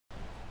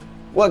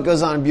What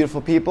goes on, beautiful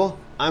people?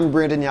 I'm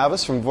Brandon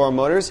Yavas from Vora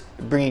Motors,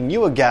 bringing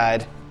you a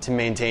guide to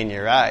maintain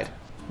your ride.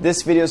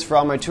 This video is for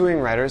all my touring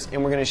riders,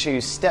 and we're going to show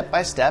you step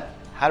by step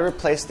how to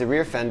replace the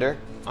rear fender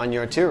on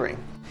your touring.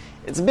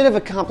 It's a bit of a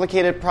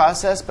complicated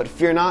process, but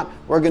fear not,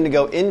 we're going to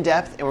go in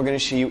depth and we're going to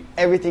show you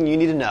everything you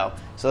need to know.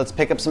 So let's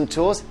pick up some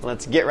tools and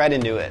let's get right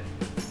into it.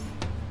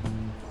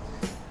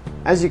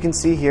 As you can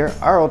see here,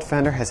 our old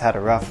fender has had a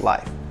rough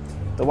life.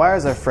 The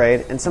wires are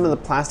frayed and some of the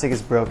plastic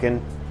is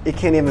broken. It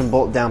can't even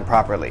bolt down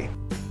properly.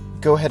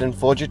 Go ahead and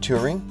fold your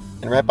touring,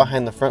 and right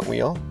behind the front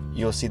wheel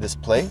you'll see this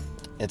plate.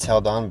 It's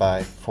held on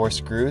by 4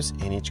 screws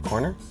in each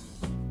corner.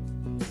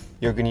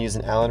 You're going to use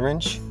an Allen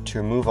wrench to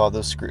remove all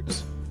those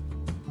screws.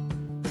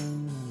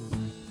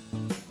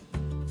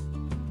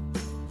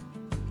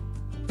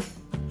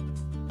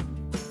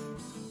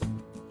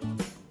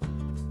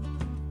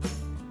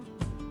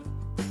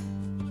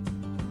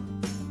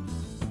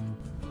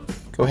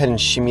 Go ahead and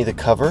shimmy the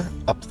cover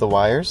up the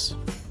wires,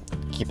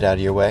 keep it out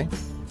of your way.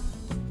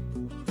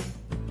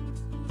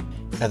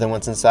 And then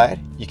once inside,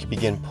 you can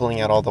begin pulling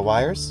out all the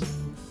wires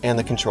and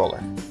the controller.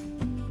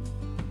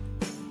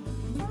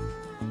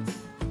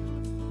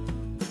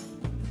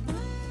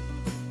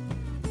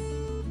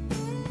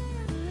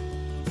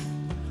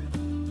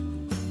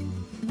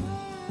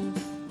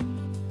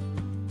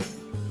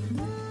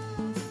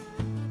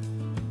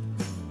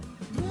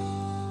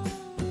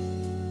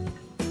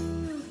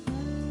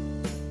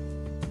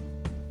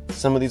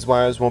 Some of these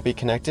wires won't be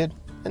connected,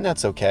 and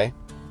that's okay.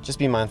 Just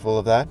be mindful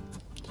of that.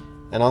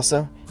 And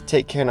also,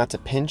 take care not to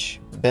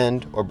pinch,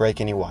 bend, or break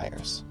any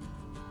wires.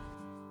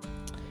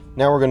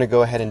 Now we're going to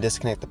go ahead and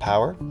disconnect the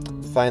power.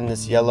 Find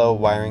this yellow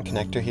wiring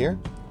connector here,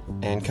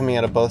 and coming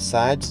out of both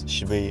sides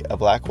should be a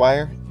black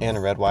wire and a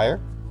red wire.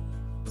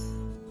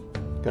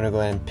 Going to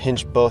go ahead and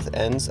pinch both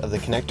ends of the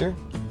connector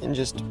and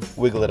just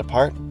wiggle it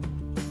apart.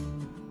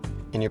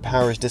 And your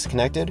power is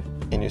disconnected,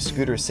 and your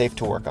scooter is safe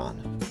to work on.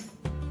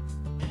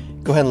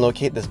 Go ahead and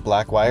locate this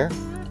black wire,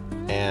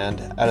 and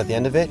out at the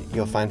end of it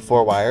you'll find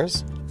 4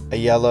 wires, a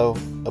yellow,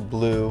 a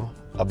blue,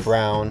 a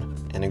brown,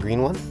 and a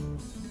green one.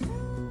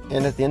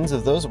 And at the ends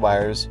of those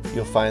wires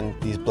you'll find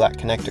these black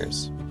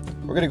connectors.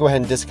 We're going to go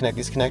ahead and disconnect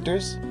these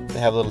connectors. They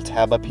have a little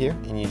tab up here,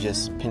 and you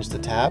just pinch the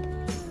tab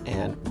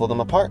and pull them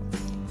apart.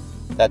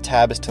 That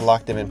tab is to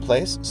lock them in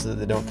place so that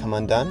they don't come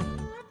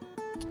undone.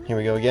 Here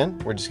we go again.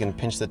 We're just going to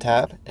pinch the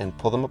tab and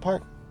pull them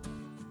apart.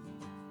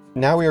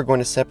 Now we are going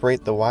to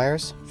separate the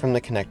wires from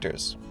the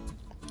connectors.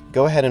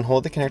 Go ahead and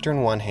hold the connector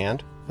in one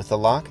hand with the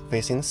lock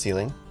facing the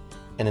ceiling,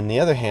 and in the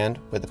other hand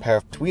with a pair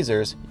of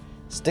tweezers,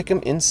 stick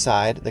them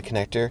inside the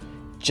connector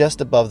just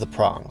above the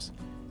prongs.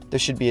 There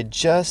should be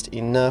just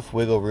enough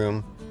wiggle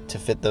room to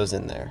fit those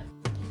in there.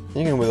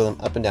 Then you can wiggle them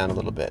up and down a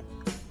little bit.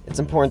 It's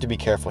important to be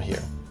careful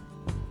here.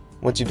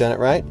 Once you've done it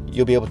right,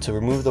 you'll be able to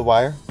remove the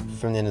wire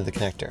from the end of the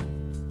connector.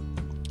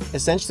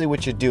 Essentially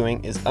what you're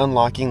doing is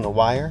unlocking the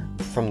wire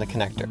from the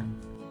connector.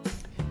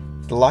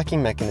 The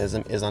locking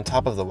mechanism is on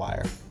top of the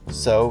wire,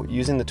 so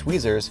using the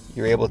tweezers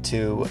you're able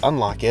to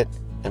unlock it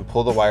and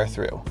pull the wire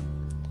through.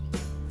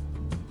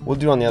 We'll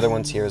do it on the other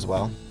ones here as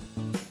well.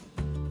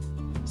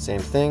 Same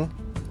thing,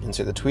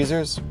 insert the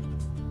tweezers,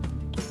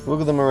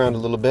 wiggle them around a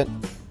little bit,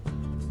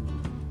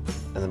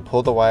 and then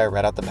pull the wire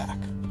right out the back.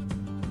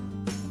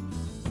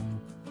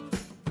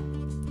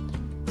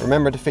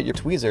 Remember to fit your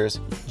tweezers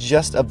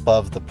just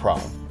above the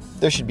prong.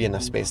 There should be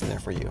enough space in there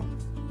for you.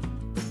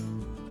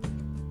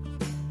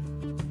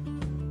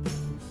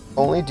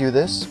 Only do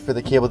this for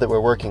the cable that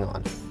we're working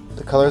on.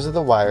 The colors of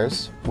the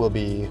wires will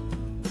be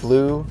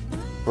blue,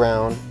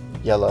 brown,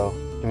 yellow,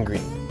 and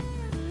green.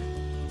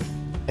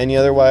 Any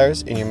other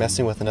wires and you're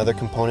messing with another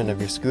component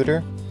of your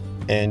scooter,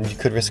 and you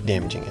could risk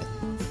damaging it.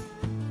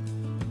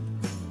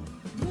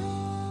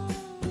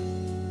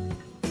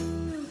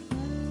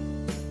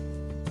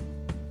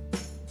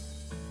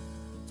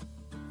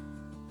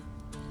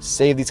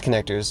 Save these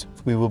connectors,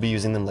 we will be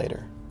using them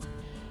later.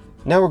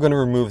 Now we're going to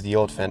remove the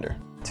old fender.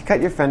 To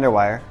cut your fender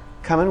wire,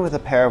 come in with a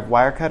pair of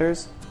wire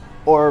cutters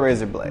or a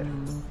razor blade.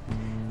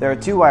 There are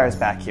 2 wires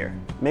back here.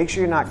 Make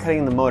sure you're not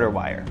cutting the motor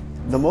wire.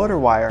 The motor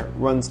wire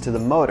runs to the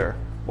motor,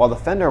 while the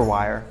fender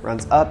wire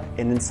runs up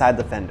and inside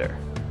the fender.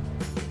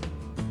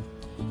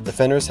 The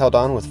fender is held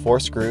on with 4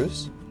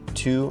 screws,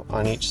 2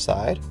 on each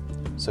side.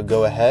 So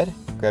go ahead,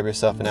 grab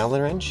yourself an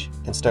Allen wrench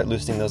and start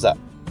loosening those up.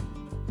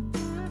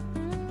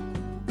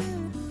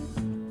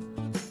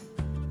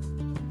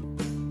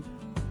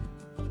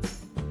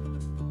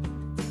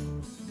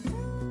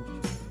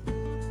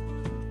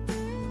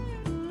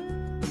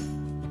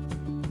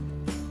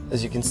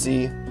 As you can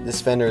see,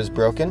 this fender is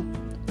broken,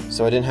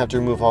 so I didn't have to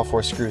remove all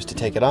 4 screws to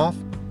take it off,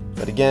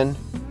 but again,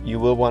 you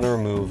will want to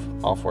remove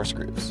all 4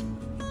 screws.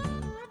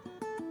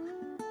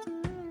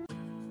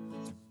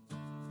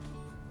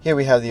 Here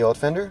we have the old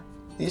fender.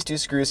 These 2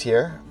 screws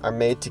here are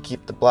made to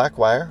keep the black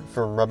wire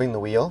from rubbing the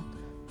wheel,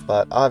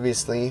 but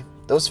obviously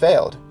those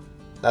failed.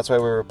 That's why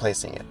we're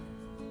replacing it.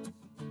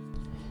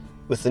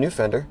 With the new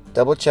fender,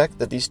 double check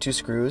that these 2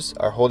 screws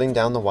are holding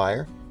down the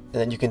wire, and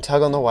then you can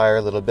tug on the wire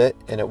a little bit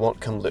and it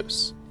won't come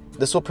loose.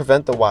 This will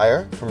prevent the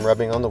wire from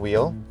rubbing on the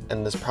wheel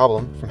and this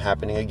problem from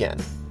happening again.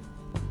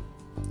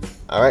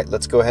 Alright,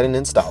 let's go ahead and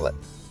install it.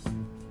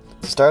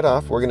 To start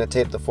off, we're going to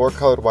tape the 4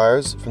 colored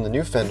wires from the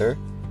new Fender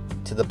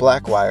to the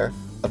black wire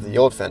of the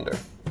old Fender.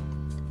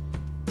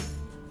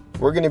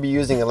 We're going to be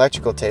using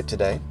electrical tape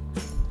today,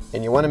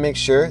 and you want to make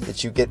sure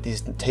that you get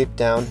these taped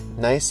down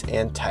nice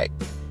and tight.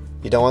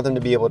 You don't want them to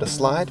be able to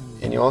slide,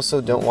 and you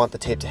also don't want the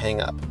tape to hang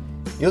up.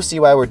 You'll see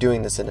why we're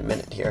doing this in a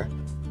minute here,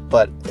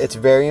 but it's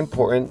very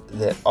important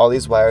that all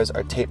these wires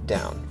are taped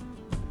down.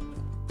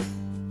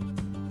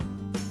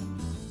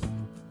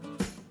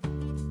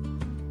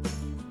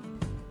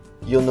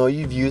 You'll know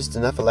you've used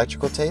enough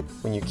electrical tape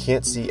when you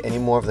can't see any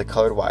more of the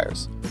colored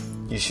wires.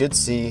 You should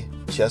see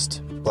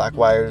just black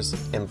wires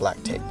and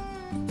black tape.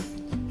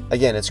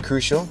 Again, it's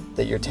crucial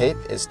that your tape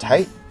is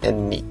tight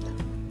and neat.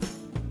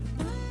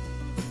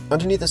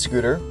 Underneath the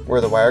scooter,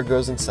 where the wire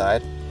goes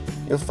inside,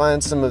 you'll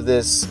find some of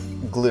this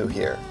glue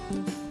here.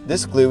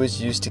 This glue is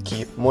used to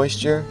keep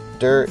moisture,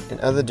 dirt, and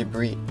other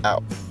debris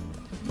out.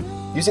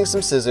 Using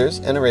some scissors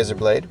and a razor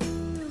blade,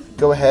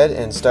 go ahead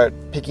and start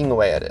picking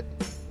away at it.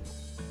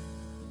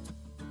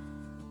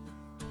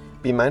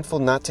 Be mindful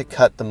not to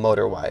cut the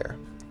motor wire.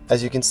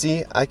 As you can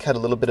see, I cut a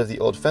little bit of the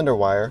old Fender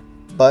wire,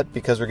 but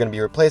because we're going to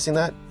be replacing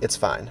that, it's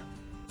fine.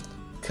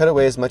 Cut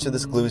away as much of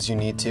this glue as you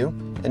need to,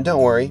 and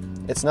don't worry,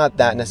 it's not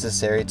that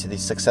necessary to the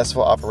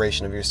successful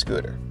operation of your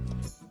scooter.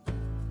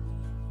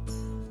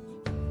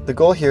 The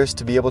goal here is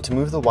to be able to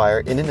move the wire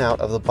in and out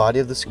of the body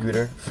of the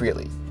scooter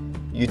freely.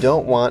 You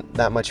don't want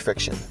that much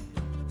friction.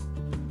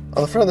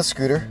 On the front of the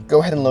scooter, go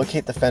ahead and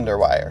locate the Fender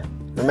wire.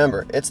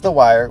 Remember, it's the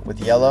wire with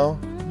yellow,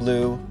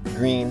 blue,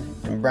 green,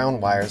 and brown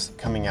wires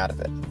coming out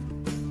of it.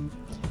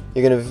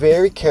 You're going to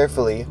very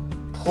carefully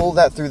pull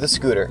that through the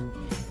scooter,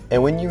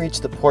 and when you reach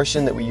the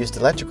portion that we used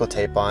electrical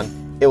tape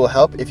on, it will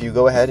help if you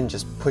go ahead and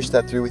just push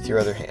that through with your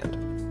other hand.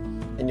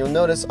 And you'll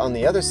notice on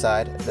the other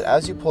side that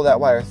as you pull that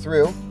wire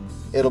through,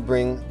 it'll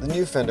bring the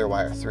new Fender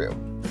wire through.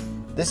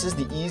 This is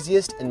the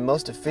easiest and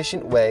most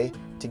efficient way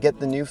to get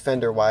the new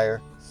Fender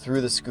wire through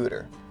the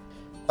scooter.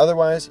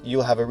 Otherwise,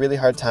 you'll have a really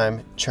hard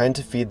time trying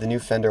to feed the new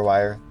Fender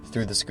wire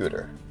through the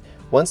scooter.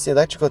 Once the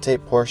electrical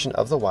tape portion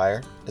of the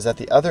wire is at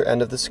the other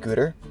end of the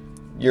scooter,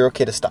 you're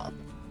okay to stop.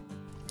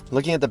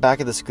 Looking at the back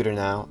of the scooter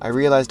now, I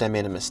realized I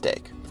made a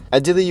mistake.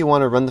 Ideally, you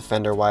want to run the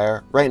Fender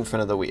wire right in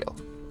front of the wheel.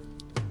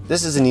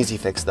 This is an easy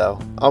fix though.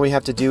 All we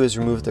have to do is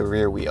remove the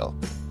rear wheel.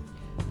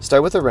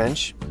 Start with a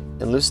wrench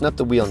and loosen up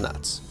the wheel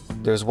nuts.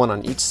 There's one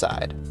on each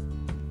side.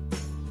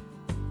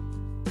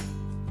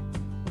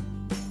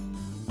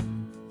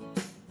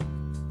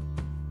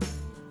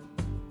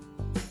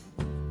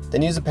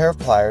 Then use a pair of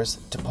pliers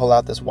to pull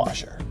out this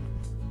washer.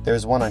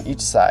 There's one on each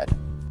side.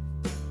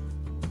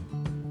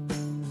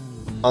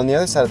 On the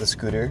other side of the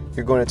scooter,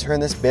 you're going to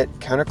turn this bit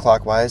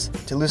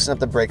counterclockwise to loosen up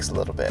the brakes a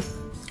little bit.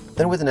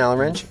 Then with an Allen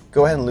wrench,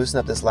 go ahead and loosen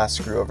up this last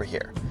screw over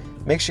here.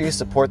 Make sure you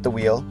support the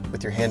wheel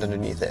with your hand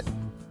underneath it.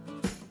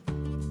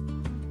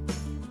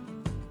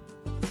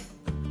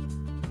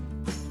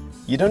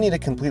 You don't need to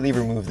completely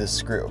remove this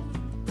screw.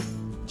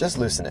 Just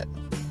loosen it.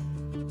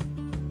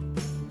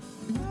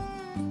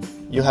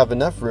 You'll have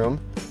enough room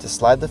to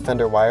slide the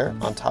Fender wire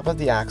on top of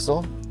the axle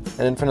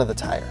and in front of the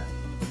tire.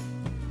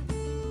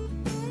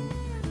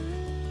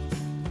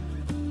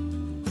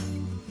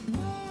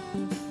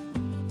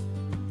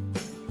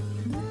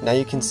 Now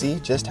you can see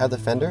just how the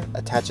Fender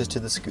attaches to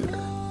the scooter.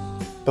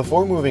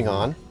 Before moving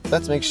on,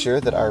 let's make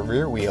sure that our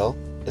rear wheel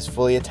is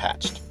fully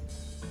attached.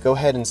 Go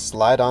ahead and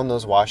slide on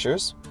those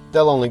washers.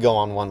 They'll only go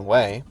on one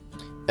way.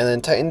 And then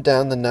tighten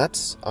down the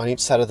nuts on each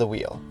side of the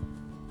wheel.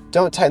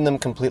 Don't tighten them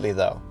completely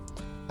though.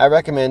 I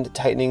recommend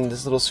tightening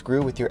this little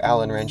screw with your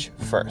Allen wrench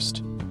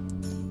first.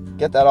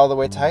 Get that all the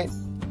way tight,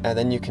 and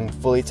then you can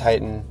fully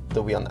tighten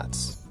the wheel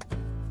nuts.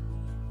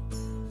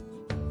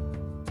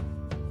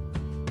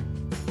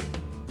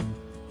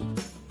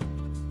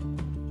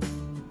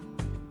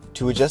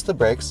 To adjust the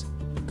brakes,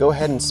 go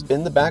ahead and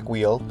spin the back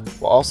wheel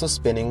while also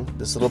spinning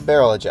this little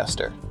barrel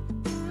adjuster.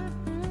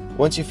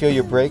 Once you feel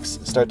your brakes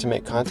start to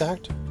make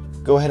contact,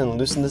 go ahead and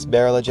loosen this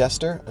barrel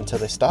adjuster until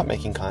they stop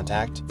making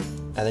contact,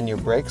 and then your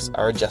brakes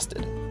are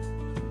adjusted.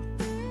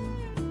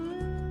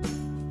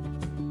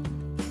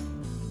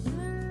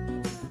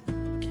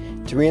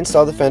 To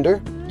reinstall the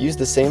Fender, use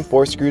the same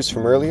 4 screws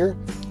from earlier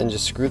and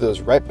just screw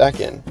those right back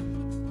in.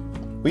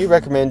 We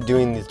recommend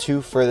doing the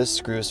 2 furthest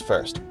screws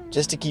first,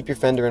 just to keep your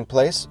Fender in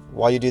place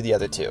while you do the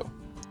other 2.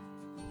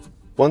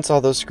 Once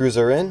all those screws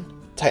are in,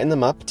 tighten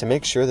them up to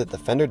make sure that the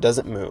Fender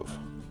doesn't move.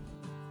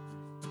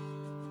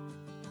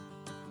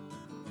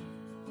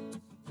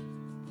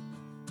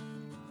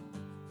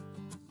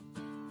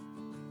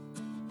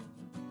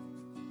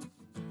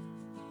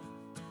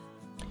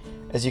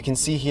 As you can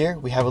see here,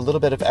 we have a little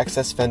bit of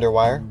excess Fender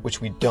wire, which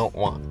we don't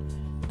want.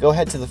 Go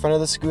ahead to the front of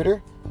the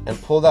scooter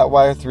and pull that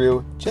wire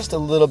through just a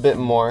little bit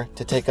more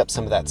to take up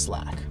some of that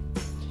slack.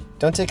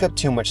 Don't take up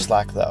too much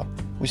slack though.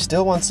 We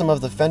still want some of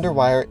the Fender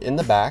wire in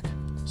the back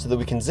so that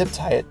we can zip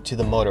tie it to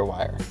the motor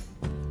wire.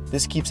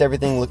 This keeps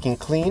everything looking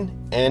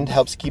clean and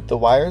helps keep the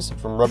wires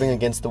from rubbing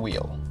against the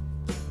wheel.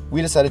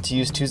 We decided to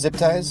use 2 zip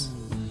ties,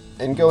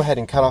 and go ahead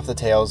and cut off the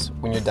tails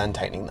when you're done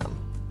tightening them.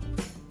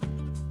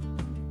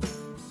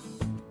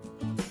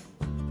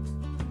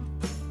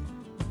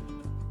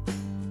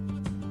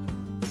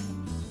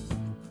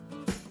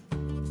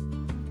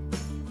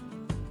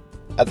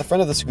 At the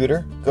front of the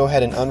scooter, go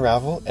ahead and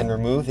unravel and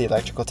remove the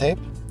electrical tape.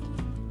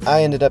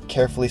 I ended up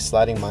carefully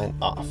sliding mine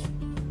off.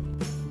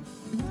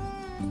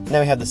 Now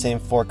we have the same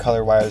 4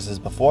 color wires as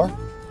before.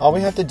 All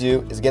we have to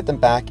do is get them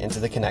back into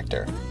the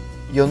connector.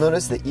 You'll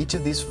notice that each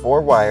of these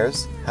 4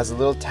 wires has a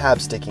little tab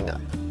sticking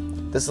up.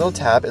 This little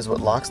tab is what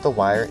locks the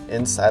wire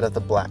inside of the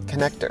black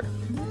connector.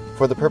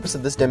 For the purpose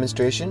of this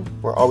demonstration,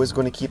 we're always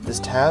going to keep this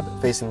tab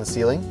facing the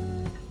ceiling,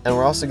 and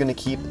we're also going to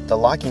keep the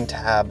locking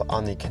tab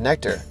on the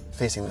connector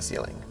facing the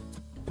ceiling.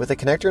 With the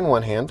connector in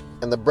one hand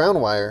and the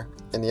brown wire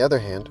in the other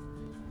hand,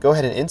 go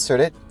ahead and insert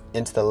it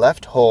into the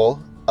left hole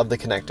of the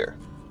connector.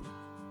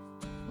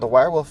 The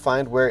wire will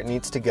find where it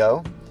needs to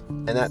go,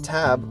 and that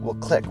tab will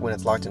click when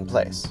it's locked in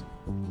place.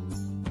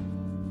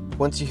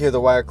 Once you hear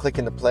the wire click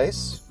into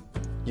place,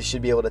 you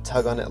should be able to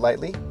tug on it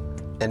lightly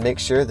and make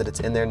sure that it's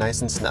in there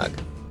nice and snug.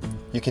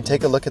 You can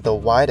take a look at the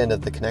wide end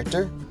of the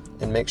connector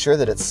and make sure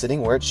that it's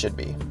sitting where it should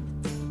be.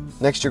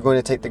 Next, you're going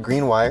to take the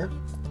green wire,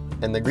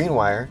 and the green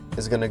wire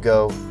is going to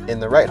go in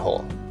the right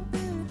hole.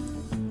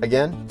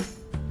 Again,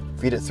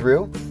 feed it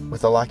through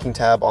with the locking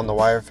tab on the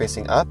wire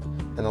facing up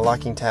and the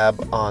locking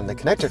tab on the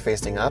connector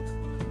facing up,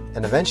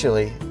 and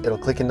eventually it'll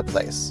click into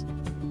place.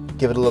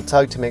 Give it a little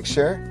tug to make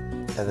sure,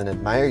 and then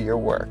admire your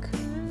work.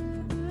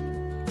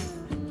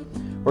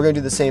 We're going to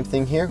do the same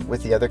thing here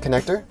with the other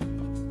connector,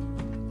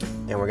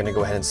 and we're going to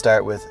go ahead and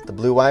start with the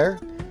blue wire.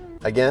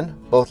 Again,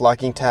 both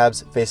locking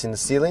tabs facing the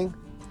ceiling.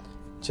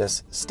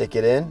 Just stick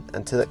it in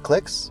until it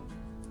clicks,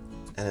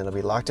 and it'll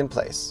be locked in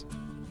place.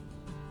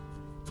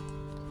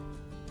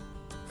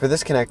 For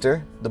this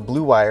connector, the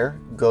blue wire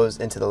goes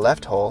into the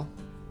left hole,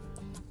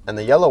 and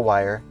the yellow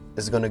wire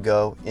is going to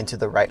go into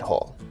the right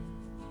hole.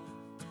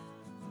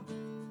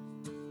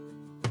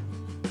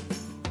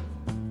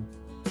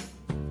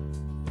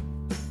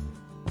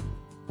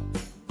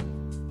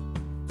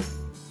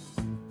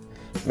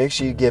 Make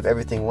sure you give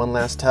everything one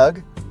last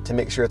tug to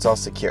make sure it's all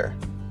secure.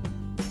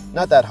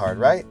 Not that hard,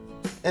 right?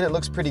 And it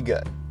looks pretty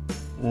good.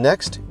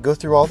 Next, go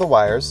through all the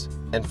wires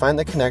and find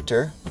the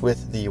connector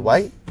with the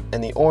white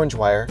and the orange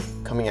wire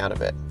coming out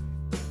of it.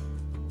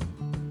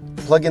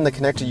 Plug in the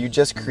connector you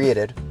just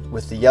created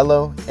with the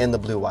yellow and the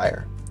blue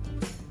wire.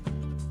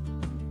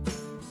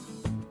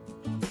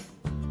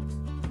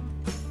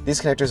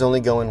 These connectors only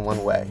go in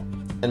one way,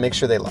 and make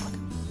sure they lock.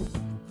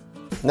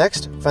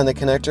 Next, find the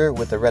connector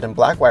with the red and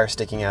black wire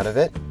sticking out of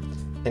it,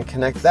 and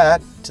connect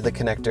that to the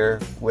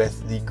connector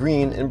with the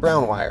green and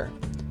brown wire.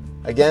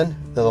 Again,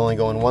 they'll only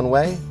go in one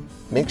way.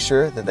 Make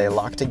sure that they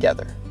lock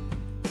together.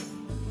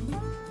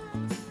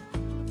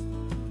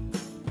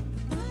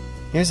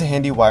 Here's a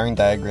handy wiring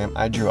diagram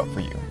I drew up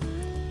for you.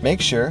 Make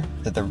sure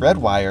that the red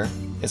wire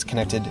is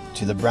connected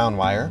to the brown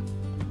wire,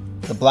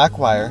 the black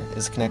wire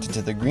is connected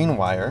to the green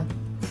wire,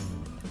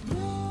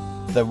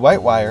 the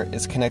white wire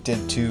is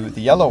connected to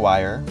the yellow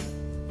wire,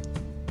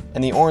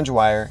 and the orange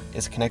wire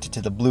is connected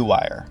to the blue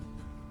wire.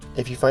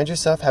 If you find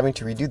yourself having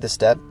to redo this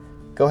step,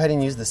 go ahead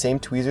and use the same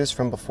tweezers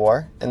from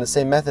before and the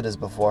same method as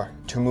before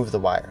to remove the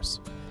wires.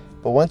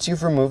 But once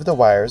you've removed the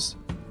wires,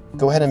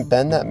 go ahead and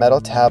bend that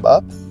metal tab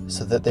up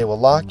so that they will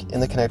lock in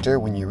the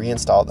connector when you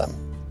reinstall them.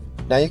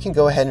 Now you can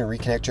go ahead and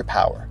reconnect your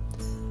power.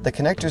 The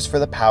connectors for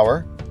the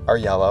power are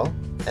yellow,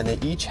 and they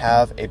each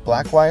have a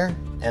black wire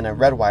and a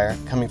red wire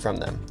coming from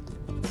them.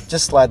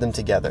 Just slide them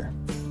together.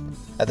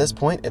 At this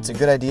point, it's a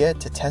good idea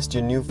to test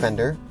your new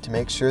Fender to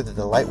make sure that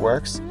the light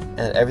works and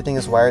that everything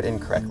is wired in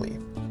correctly.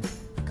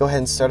 Go ahead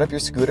and start up your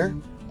scooter,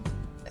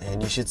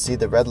 and you should see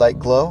the red light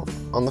glow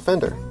on the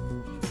Fender.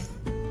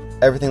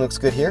 Everything looks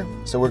good here,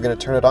 so we're going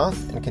to turn it off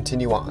and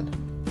continue on.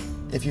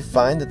 If you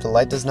find that the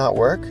light does not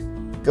work,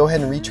 go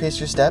ahead and retrace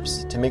your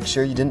steps to make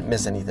sure you didn't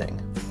miss anything.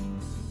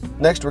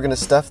 Next, we're going to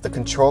stuff the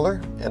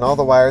controller and all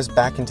the wires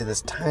back into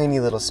this tiny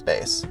little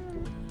space.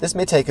 This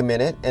may take a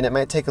minute, and it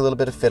might take a little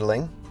bit of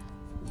fiddling.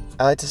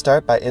 I like to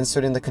start by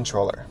inserting the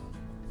controller.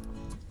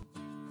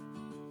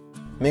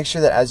 Make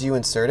sure that as you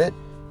insert it,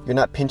 you're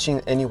not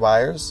pinching any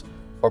wires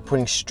or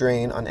putting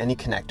strain on any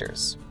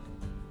connectors.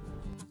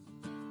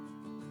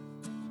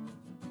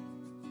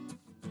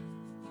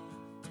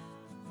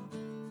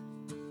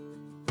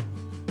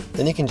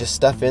 Then you can just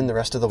stuff in the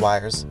rest of the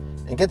wires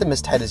and get them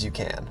as tight as you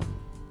can.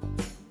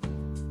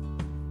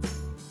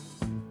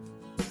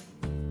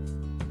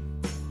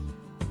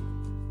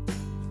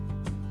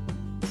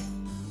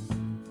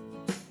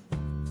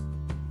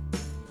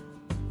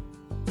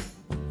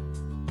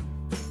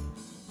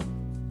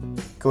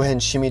 Go ahead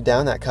and shimmy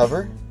down that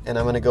cover, and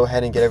I'm going to go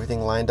ahead and get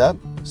everything lined up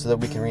so that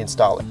we can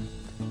reinstall it.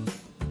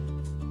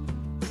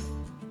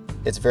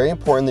 It's very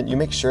important that you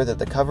make sure that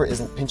the cover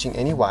isn't pinching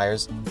any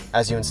wires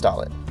as you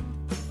install it.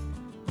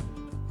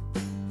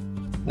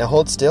 Now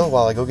hold still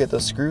while I go get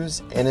those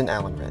screws and an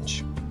Allen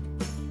wrench.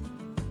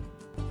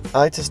 I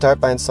like to start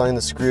by installing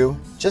the screw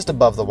just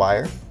above the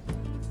wire.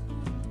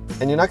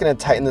 And you're not going to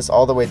tighten this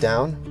all the way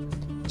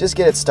down. Just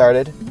get it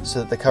started so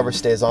that the cover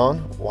stays on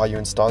while you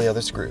install the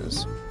other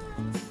screws.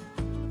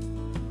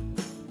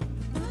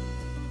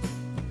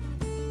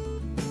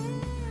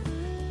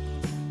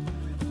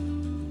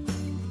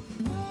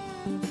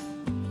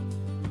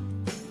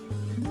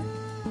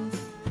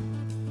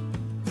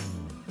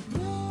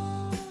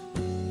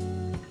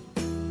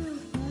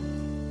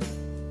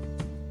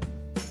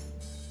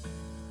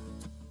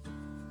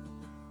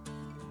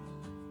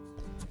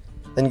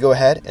 Then go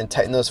ahead and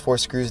tighten those 4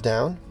 screws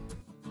down.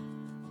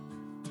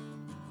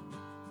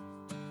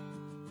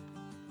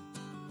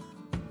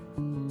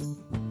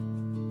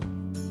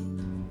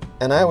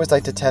 And I always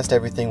like to test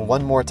everything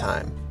one more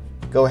time.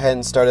 Go ahead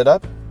and start it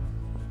up.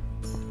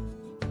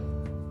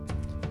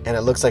 And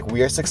it looks like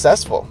we are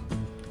successful.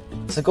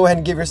 So go ahead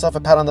and give yourself a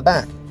pat on the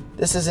back.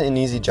 This isn't an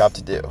easy job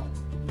to do.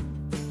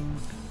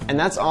 And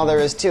that's all there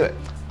is to it.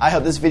 I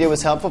hope this video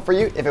was helpful for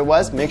you. If it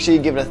was, make sure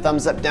you give it a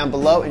thumbs up down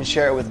below and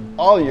share it with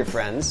all your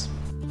friends.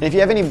 And if you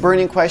have any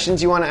burning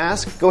questions you want to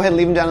ask, go ahead and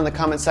leave them down in the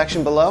comment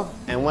section below,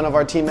 and one of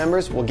our team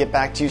members will get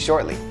back to you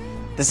shortly.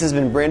 This has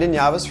been Brandon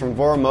Yavas from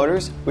Voro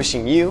Motors,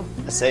 wishing you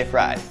a safe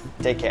ride.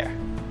 Take care.